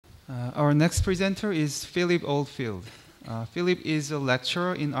Our next presenter is Philip Oldfield. Philip is a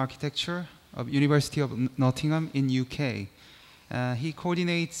lecturer in architecture of University of Nottingham in UK. He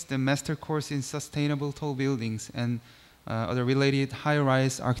coordinates the master course in sustainable tall buildings and other related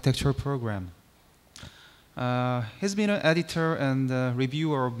high-rise architecture program. He's been an editor and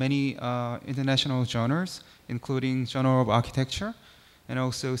reviewer of many international journals, including Journal of Architecture and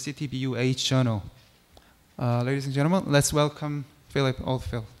also CTBUH journal. Ladies and gentlemen, let's welcome Philip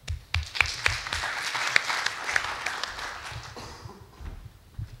Oldfield.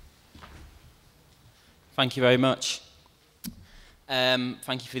 Thank you very much. Thank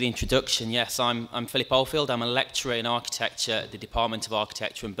you for the introduction. Yes, I'm Philip Oldfield. I'm a lecturer in architecture at the Department of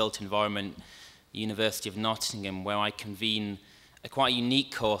Architecture and Built Environment, University of Nottingham, where I convene a quite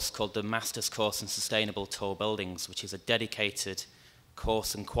unique course called the Master's Course in Sustainable Tall Buildings, which is a dedicated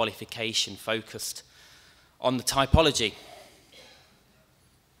course and qualification focused on the typology.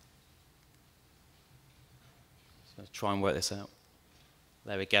 So try and work this out.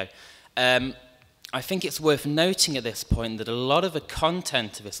 There we go. I think it's worth noting at this point that a lot of the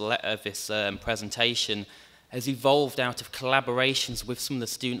content of this presentation has evolved out of collaborations with some of the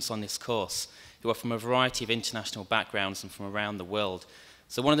students on this course who are from a variety of international backgrounds and from around the world.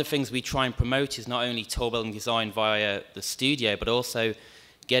 So one of the things we try and promote is not only tall building design via the studio, but also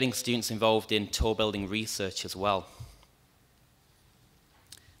getting students involved in tall building research as well.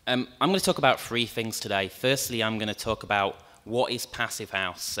 I'm going to talk about three things today. Firstly, I'm going to talk about what is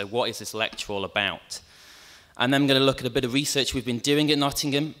PassiveHaus? So what is this lecture all about? And then I'm going to look at a bit of research we've been doing at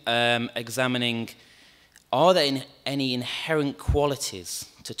Nottingham, examining are there any inherent qualities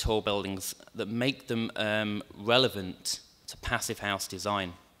to tall buildings that make them relevant to PassiveHaus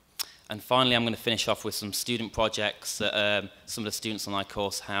design? And finally, I'm going to finish off with some student projects that some of the students on my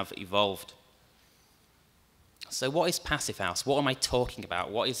course have evolved. So what is PassiveHaus? What am I talking about?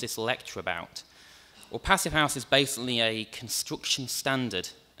 What is this lecture about? Well, PassiveHaus is basically a construction standard,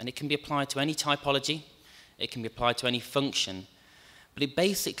 and it can be applied to any typology, it can be applied to any function, but it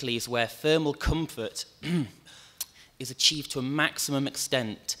basically is where thermal comfort is achieved to a maximum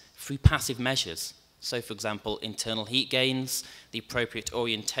extent through passive measures. So, for example, internal heat gains, the appropriate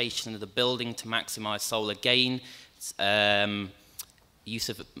orientation of the building to maximize solar gain, use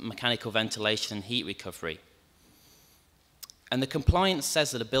of mechanical ventilation and heat recovery. And the compliance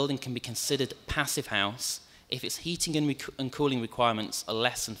says that a building can be considered PassiveHaus if its heating and cooling requirements are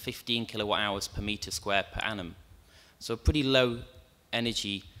less than 15 kilowatt hours per meter square per annum. So a pretty low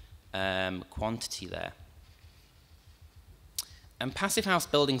energy quantity there. And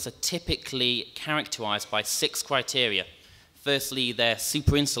PassiveHaus buildings are typically characterized by 6 criteria. Firstly, they're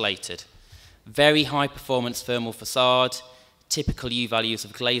super insulated, very high performance thermal facade, typical U values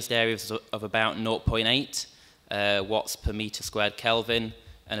of glazed areas of about 0.8. Watts per meter squared Kelvin,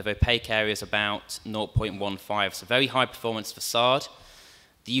 and of opaque areas about 0.15. So very high performance facade.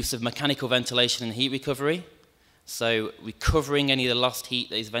 The use of mechanical ventilation and heat recovery, so recovering any of the lost heat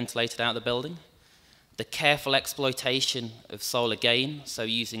that is ventilated out of the building. The careful exploitation of solar gain, so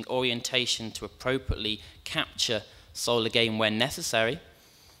using orientation to appropriately capture solar gain when necessary.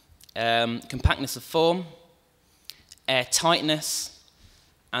 Compactness of form, air tightness,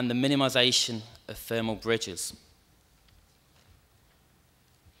 and the minimization of thermal bridges.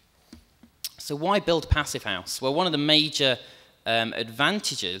 So why build PassiveHaus? Well, one of the major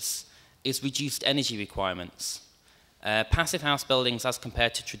advantages is reduced energy requirements. PassiveHaus buildings, as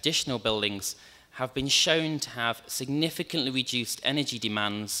compared to traditional buildings, have been shown to have significantly reduced energy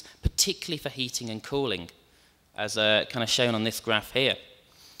demands, particularly for heating and cooling, as kind of shown on this graph here.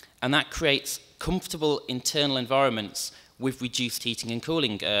 And that creates comfortable internal environments with reduced heating and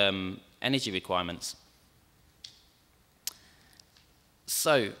cooling energy requirements.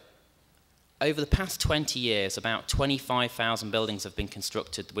 So, over the past 20 years, about 25,000 buildings have been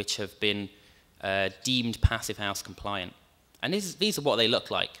constructed which have been deemed PassiveHaus compliant. And these are what they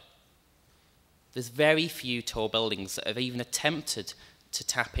look like. There's very few tall buildings that have even attempted to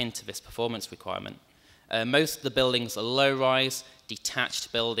tap into this performance requirement. Most of the buildings are low-rise,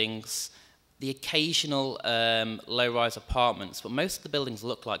 detached buildings, the occasional low-rise apartments, but most of the buildings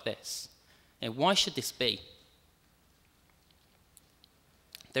look like this. And why should this be?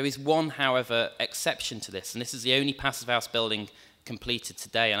 There is one, however, exception to this, and this is the only PassiveHaus building completed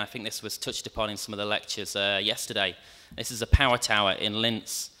today, and I think this was touched upon in some of the lectures yesterday. This is a power tower in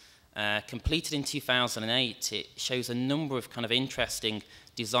Linz. Completed in 2008, it shows a number of kind of interesting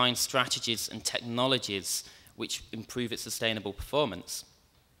design strategies and technologies which improve its sustainable performance.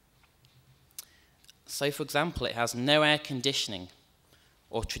 So, for example, it has no air conditioning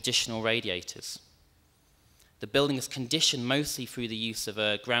or traditional radiators. The building is conditioned mostly through the use of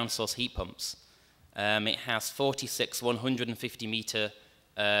ground source heat pumps. It has 46 150-meter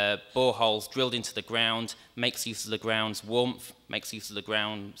boreholes drilled into the ground, makes use of the ground's warmth, makes use of the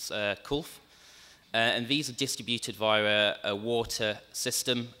ground's coolth. And these are distributed via a water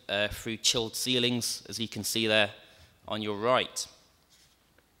system through chilled ceilings, as you can see there on your right.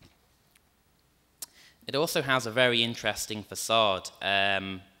 It also has a very interesting facade.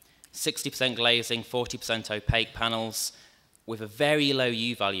 60% glazing, 40% opaque panels, with a very low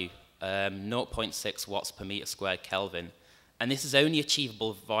U value, 0.6 watts per meter squared Kelvin. And this is only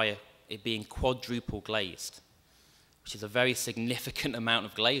achievable via it being quadruple glazed, which is a very significant amount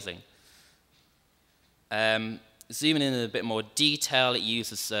of glazing. Zooming in a bit more detail, it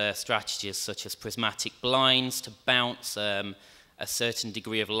uses strategies such as prismatic blinds to bounce a certain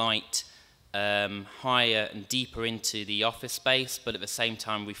degree of light higher and deeper into the office space, but at the same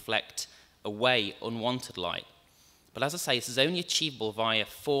time reflect away unwanted light. But as I say, this is only achievable via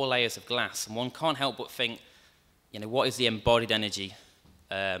 4 layers of glass, and one can't help but think, you know, what is the embodied energy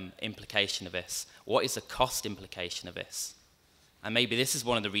implication of this? What is the cost implication of this? And maybe this is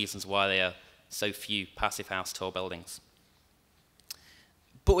one of the reasons why there are so few PassiveHaus tall buildings.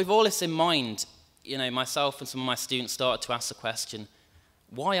 But with all this in mind, you know, myself and some of my students started to ask the question,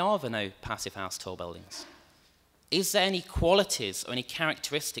 why are there no PassiveHaus tall buildings? Is there any qualities or any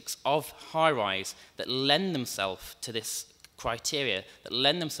characteristics of high-rise that lend themselves to this criteria, that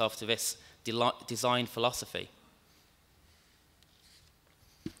lend themselves to this design philosophy?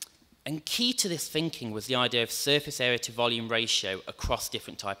 And key to this thinking was the idea of surface area to volume ratio across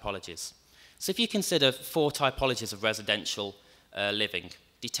different typologies. So if you consider 4 typologies of residential living: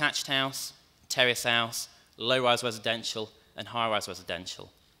 detached house, terrace house, low-rise residential, and high-rise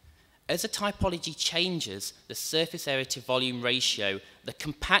residential. As the typology changes, the surface area to volume ratio, the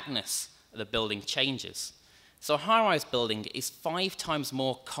compactness of the building changes. So a high-rise building is 5 times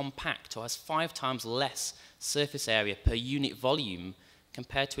more compact, or has 5 times less surface area per unit volume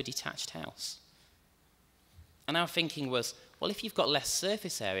compared to a detached house. And our thinking was, well, if you've got less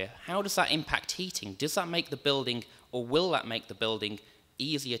surface area, how does that impact heating? Does that make the building, or will that make the building,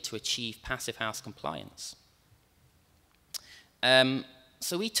 easier to achieve PassiveHaus compliance?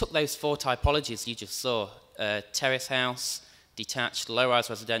 So we took those 4 typologies you just saw, terrace house, detached,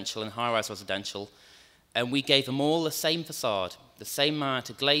 low-rise residential, and high-rise residential, and we gave them all the same facade, the same amount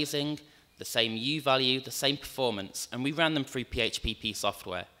of glazing, the same U value, the same performance, and we ran them through PHPP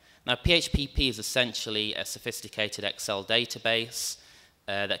software. Now, PHPP is essentially a sophisticated Excel database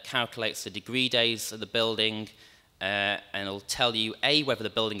that calculates the degree days of the building, and it'll tell you, A, whether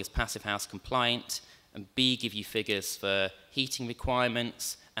the building is PassiveHaus compliant, and B, give you figures for heating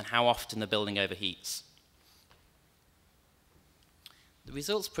requirements and how often the building overheats. The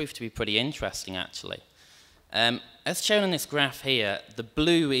results proved to be pretty interesting, actually. As shown on this graph here, the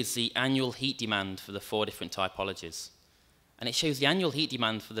blue is the annual heat demand for the 4 different typologies. And it shows the annual heat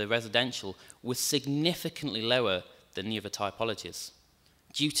demand for the residential was significantly lower than the other typologies,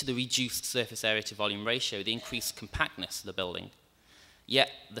 due to the reduced surface area to volume ratio, the increased compactness of the building.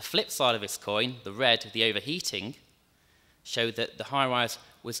 Yet the flip side of this coin, the red, the overheating, showed that the high-rise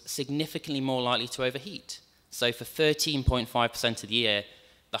was significantly more likely to overheat. So for 13.5% of the year,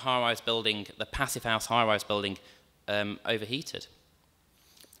 the high-rise building, the PassiveHaus high-rise building, overheated.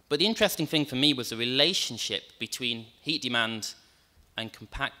 But the interesting thing for me was the relationship between heat demand and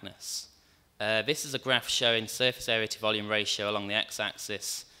compactness. This is a graph showing surface area to volume ratio along the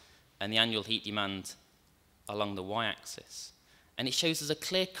x-axis and the annual heat demand along the y-axis. And it shows there's a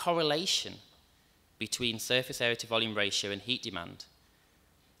clear correlation between surface area to volume ratio and heat demand.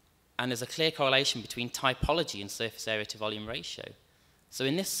 And there's a clear correlation between typology and surface area to volume ratio. So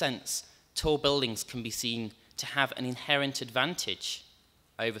in this sense, tall buildings can be seen to have an inherent advantage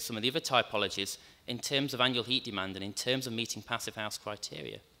over some of the other typologies in terms of annual heat demand and in terms of meeting PassiveHaus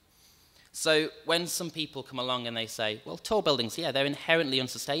criteria. So when some people come along and they say, well, tall buildings, yeah, they're inherently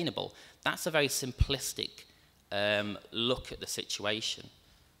unsustainable, that's a very simplistic look at the situation.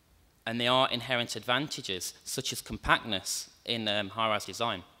 And there are inherent advantages, such as compactness, in high-rise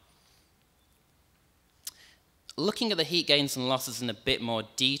design. Looking at the heat gains and losses in a bit more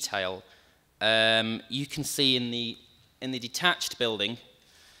detail, you can see in the detached building,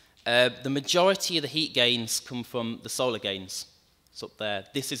 the majority of the heat gains come from the solar gains. It's up there.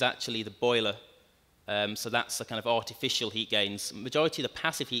 This is actually the boiler, so that's the kind of artificial heat gains. The majority of the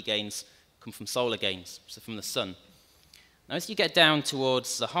passive heat gains come from solar gains, so from the sun. Now, as you get down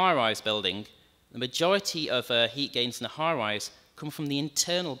towards the high-rise building, the majority of heat gains in the high-rise come from the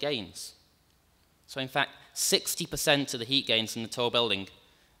internal gains. So, in fact, 60% of the heat gains in the tall building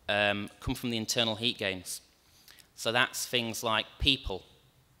come from the internal heat gains. So that's things like people,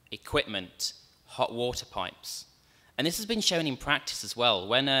 equipment, hot water pipes. And this has been shown in practice as well.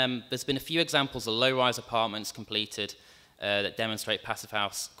 When there's been a few examples of low-rise apartments completed that demonstrate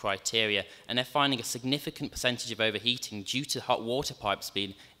PassiveHaus criteria, and they're finding a significant percentage of overheating due to hot water pipes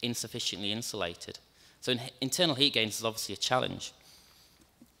being insufficiently insulated. So internal heat gains is obviously a challenge.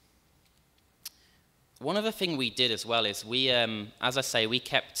 One other thing we did as well is we, as I say, we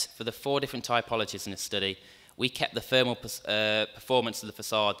kept, for the 4 different typologies in this study, we kept the thermal performance of the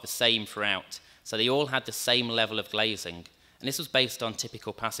facade the same throughout. So they all had the same level of glazing. And this was based on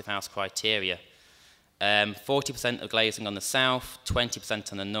typical PassiveHaus criteria. 40% of glazing on the south,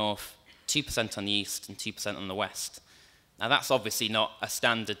 20% on the north, 2% on the east, and 2% on the west. Now that's obviously not a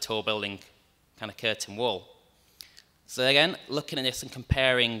standard tall building kind of curtain wall. So again, looking at this and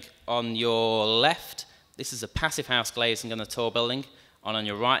comparing, on your left, this is a PassiveHaus glazing on the tall building, and on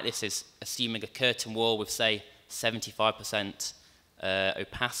your right, this is assuming a curtain wall with, say, 75%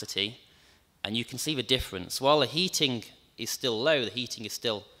 opacity. And you can see the difference. While the heating is still low, the heating is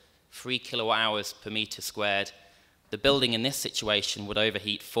still 3 kilowatt hours per meter squared, the building in this situation would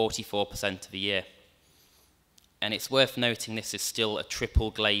overheat 44% of the year. And it's worth noting this is still a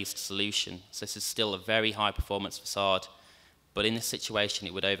triple glazed solution. So this is still a very high performance facade, but in this situation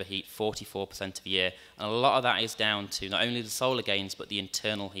it would overheat 44% of the year. And a lot of that is down to not only the solar gains, but the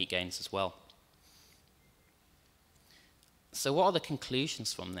internal heat gains as well. So what are the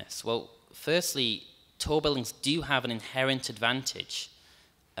conclusions from this? Well, firstly, tall buildings do have an inherent advantage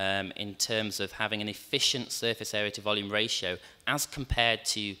in terms of having an efficient surface area to volume ratio as compared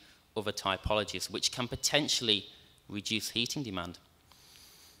to other typologies, which can potentially reduce heating demand.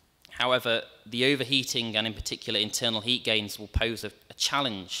 However, the overheating and in particular internal heat gains will pose a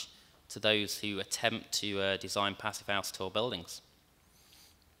challenge to those who attempt to design PassiveHaus tall buildings.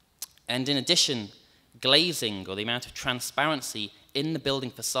 And in addition, glazing, or the amount of transparency in the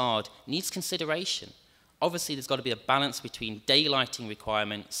building facade, needs consideration. Obviously, there's got to be a balance between daylighting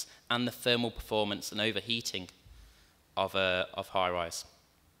requirements and the thermal performance and overheating of high-rise.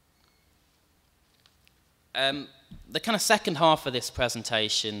 The kind of second half of this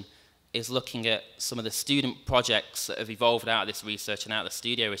presentation is looking at some of the student projects that have evolved out of this research and out of the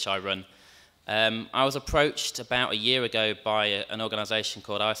studio which I run. I was approached about a year ago by an organisation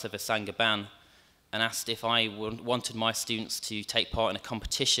called Ban and asked if I wanted my students to take part in a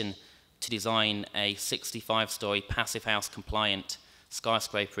competition to design a 65-storey PassiveHaus compliant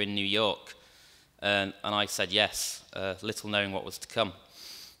skyscraper in New York. And I said yes, little knowing what was to come.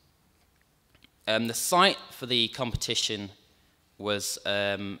 The site for the competition was,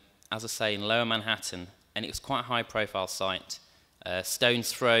 as I say, in Lower Manhattan, and it was quite a high-profile site,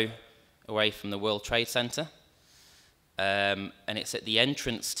 stone's throw away from the World Trade Center, and it's at the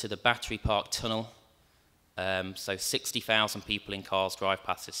entrance to the Battery Park Tunnel, so 60,000 people in cars drive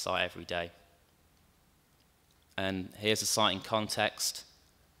past this site every day. And here's the site in context.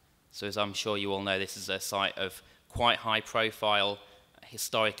 So as I'm sure you all know, this is a site of quite high-profile,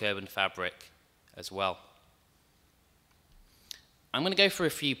 historic urban fabric as well. I'm going to go through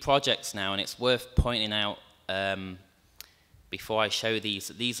a few projects now, and it's worth pointing out before I show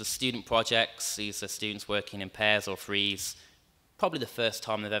these are student projects. These are students working in pairs or threes, probably the first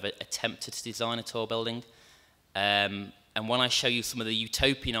time they've ever attempted to design a tall building. And when I show you some of the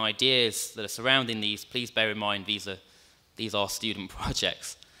utopian ideas that are surrounding these, please bear in mind these are student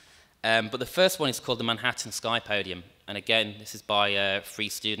projects. But the first one is called the Manhattan Sky Podium, and again, this is by 3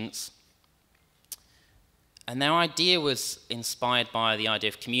 students. And their idea was inspired by the idea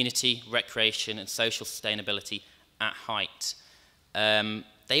of community, recreation, and social sustainability at height.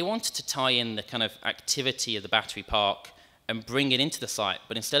 They wanted to tie in the kind of activity of the Battery Park and bring it into the site,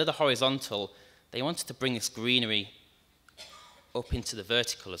 but instead of the horizontal, they wanted to bring this greenery up into the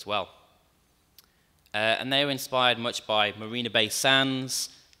vertical as well. And they were inspired much by Marina Bay Sands,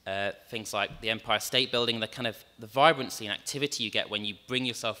 things like the Empire State Building, the vibrancy and activity you get when you bring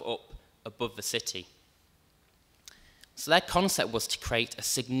yourself up above the city. So their concept was to create a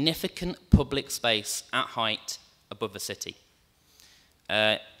significant public space at height above the city.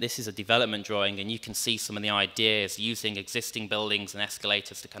 This is a development drawing, and you can see some of the ideas using existing buildings and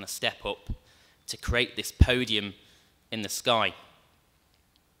escalators to kind of step up to create this podium in the sky.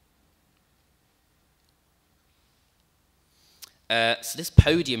 So this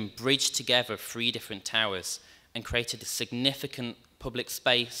podium bridged together 3 different towers and created a significant public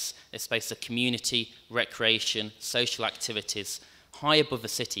space, a space of community, recreation, social activities, high above the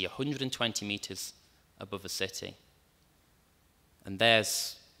city, 120 meters above the city. And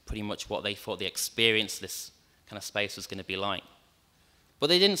there's pretty much what they thought the experience of this kind of space was going to be like. But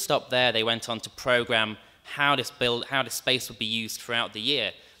they didn't stop there. They went on to program how this space would be used throughout the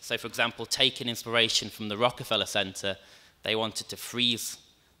year. So, for example, taking inspiration from the Rockefeller Center, they wanted to freeze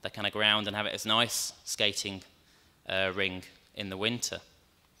the kind of ground and have it as an ice skating ring in the winter.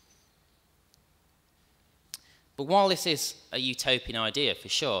 But while this is a utopian idea, for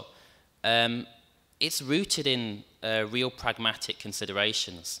sure, it's rooted in real pragmatic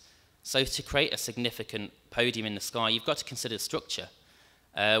considerations. So to create a significant podium in the sky, you've got to consider structure.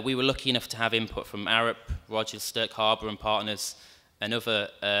 We were lucky enough to have input from Arup, Rogers, Stirk Harbour and partners, and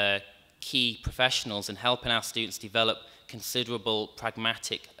other key professionals in helping our students develop considerable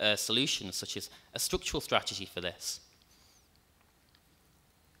pragmatic solutions, such as a structural strategy for this.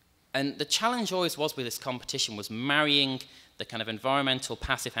 And the challenge always was with this competition was marrying the kind of environmental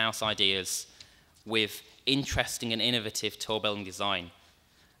passive house ideas with interesting and innovative tall building design.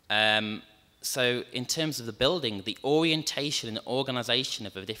 So in terms of the building, the orientation and organization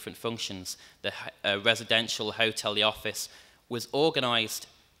of the different functions, the residential, hotel, the office, was organized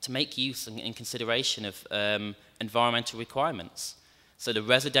to make use and in consideration of environmental requirements. So the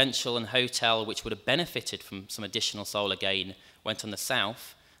residential and hotel, which would have benefited from some additional solar gain, went on the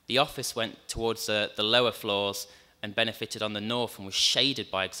south. The office went towards the lower floors and benefited on the north and was shaded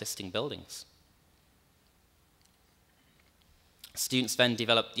by existing buildings. Students then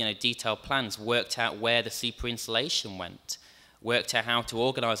developed detailed plans, worked out where the super insulation went, worked out how to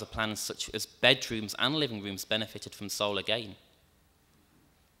organize a plan such as bedrooms and living rooms benefited from solar gain.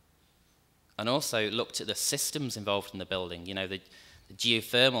 And also looked at the systems involved in the building, the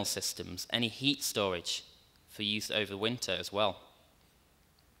geothermal systems, any heat storage for use over winter as well.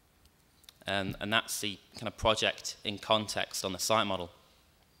 And that's the kind of project in context on the site model.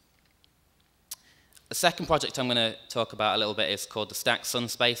 The second project I'm going to talk about a little bit is called the Stacked Sun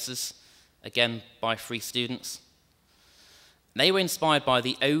Spaces, again by 3 students. They were inspired by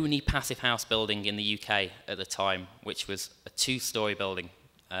the only passive house building in the UK at the time, which was a 2-story building.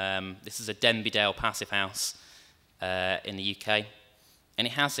 This is a Denbydale passive house in the UK. And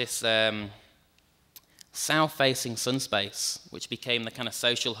it has this south-facing sun space, which became the kind of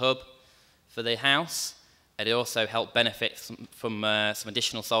social hub for the house. And it also helped benefit from some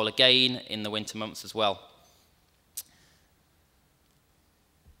additional solar gain in the winter months as well.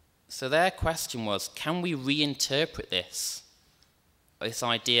 So their question was, can we reinterpret this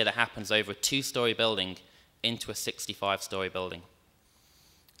idea that happens over a 2-story building into a 65-story building?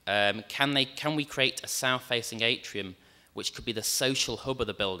 Can we create a south-facing atrium which could be the social hub of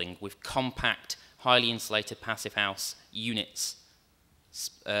the building with compact, highly insulated passive house units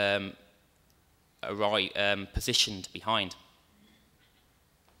positioned behind?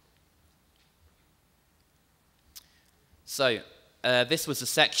 So this was a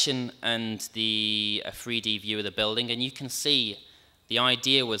section and a 3D view of the building, and you can see the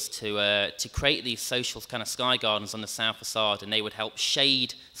idea was to create these social kind of sky gardens on the south facade, and they would help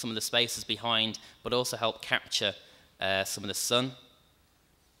shade some of the spaces behind, but also help capture some of the sun.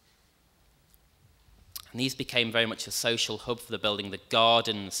 And these became very much a social hub for the building, the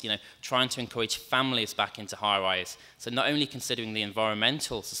gardens, trying to encourage families back into high-rise. So not only considering the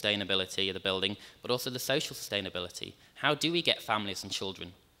environmental sustainability of the building, but also the social sustainability. How do we get families and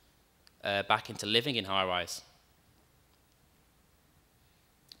children back into living in high-rise?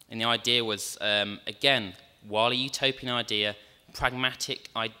 And the idea was, again, while a utopian idea, pragmatic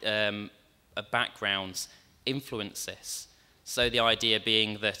backgrounds influence this. So the idea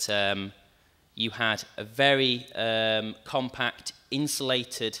being that you had a very compact,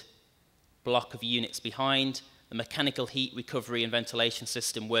 insulated block of units behind, the mechanical heat recovery and ventilation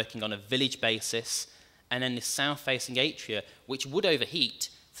system working on a village basis, and then this south-facing atria, which would overheat.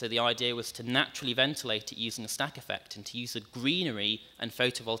 So the idea was to naturally ventilate it using a stack effect and to use the greenery and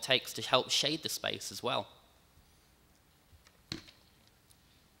photovoltaics to help shade the space as well.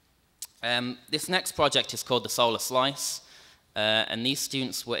 This next project is called the Solar Slice, and these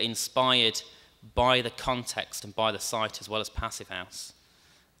students were inspired by the context and by the site as well as PassiveHaus.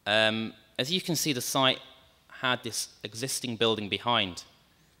 As you can see, the site had this existing building behind,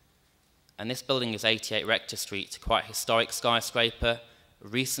 and this building is 88 Rector Street, quite a historic skyscraper,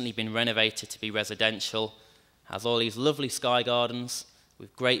 recently been renovated to be residential, has all these lovely sky gardens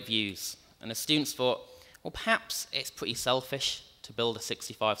with great views. And the students thought, well, perhaps it's pretty selfish to build a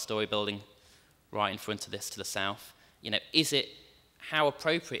 65-story building right in front of this to the south. How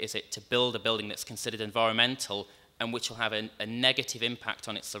appropriate is it to build a building that's considered environmental and which will have a negative impact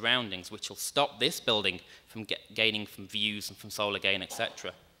on its surroundings, which will stop this building from gaining from views and from solar gain,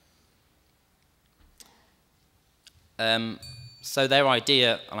 etc. So their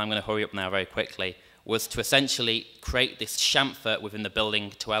idea, and I'm going to hurry up now very quickly, was to essentially create this chamfer within the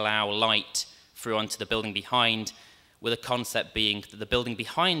building to allow light through onto the building behind, with a concept being that the building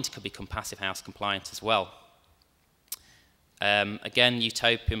behind could become PassiveHaus compliant as well. Again,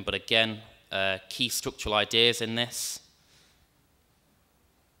 utopian, but again, key structural ideas in this.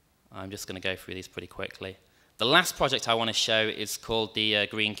 I'm just going to go through these pretty quickly. The last project I want to show is called the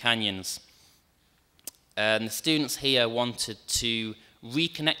Green Canyons. And the students here wanted to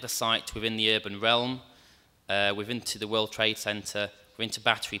reconnect the site within the urban realm, within to the World Trade Center, within to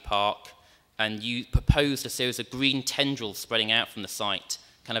Battery Park, and you proposed a series of green tendrils spreading out from the site,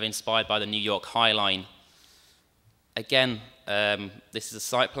 kind of inspired by the New York High Line. Again, this is a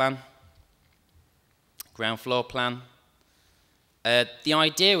site plan, ground floor plan. The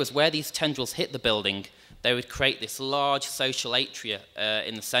idea was where these tendrils hit the building, they would create this large social atria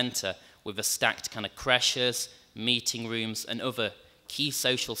in the center with a stacked kind of creches, meeting rooms, and other key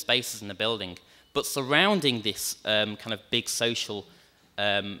social spaces in the building. But surrounding this kind of big social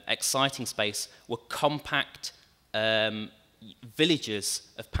exciting space were compact villages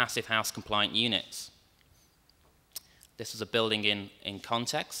of PassiveHaus compliant units. This was a building in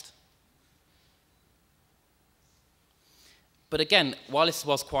context. But again, while this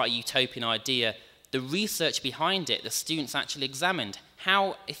was quite a utopian idea, the research behind it, the students actually examined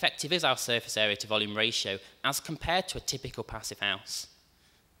how effective is our surface area to volume ratio as compared to a typical PassiveHaus.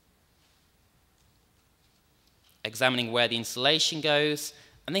 Examining where the insulation goes,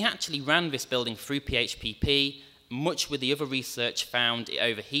 and they actually ran this building through PHPP. Much with the other research found it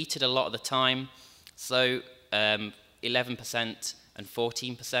overheated a lot of the time, so 11% and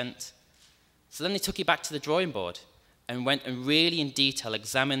 14%. So then they took it back to the drawing board and went and really in detail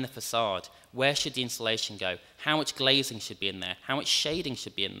examined the facade. Where should the insulation go? How much glazing should be in there? How much shading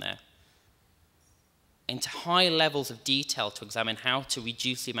should be in there? Into high levels of detail to examine how to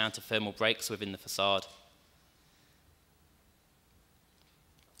reduce the amount of thermal breaks within the facade.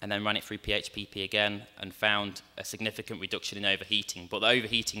 And then ran it through PHPP again and found a significant reduction in overheating, but the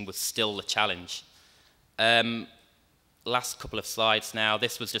overheating was still the challenge. Last couple of slides now.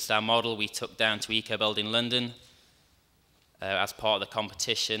 This was just our model we took down to EcoBuild in London as part of the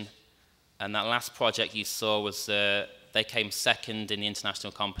competition. And that last project you saw was, they came second in the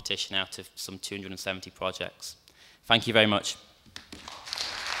international competition out of some 270 projects. Thank you very much.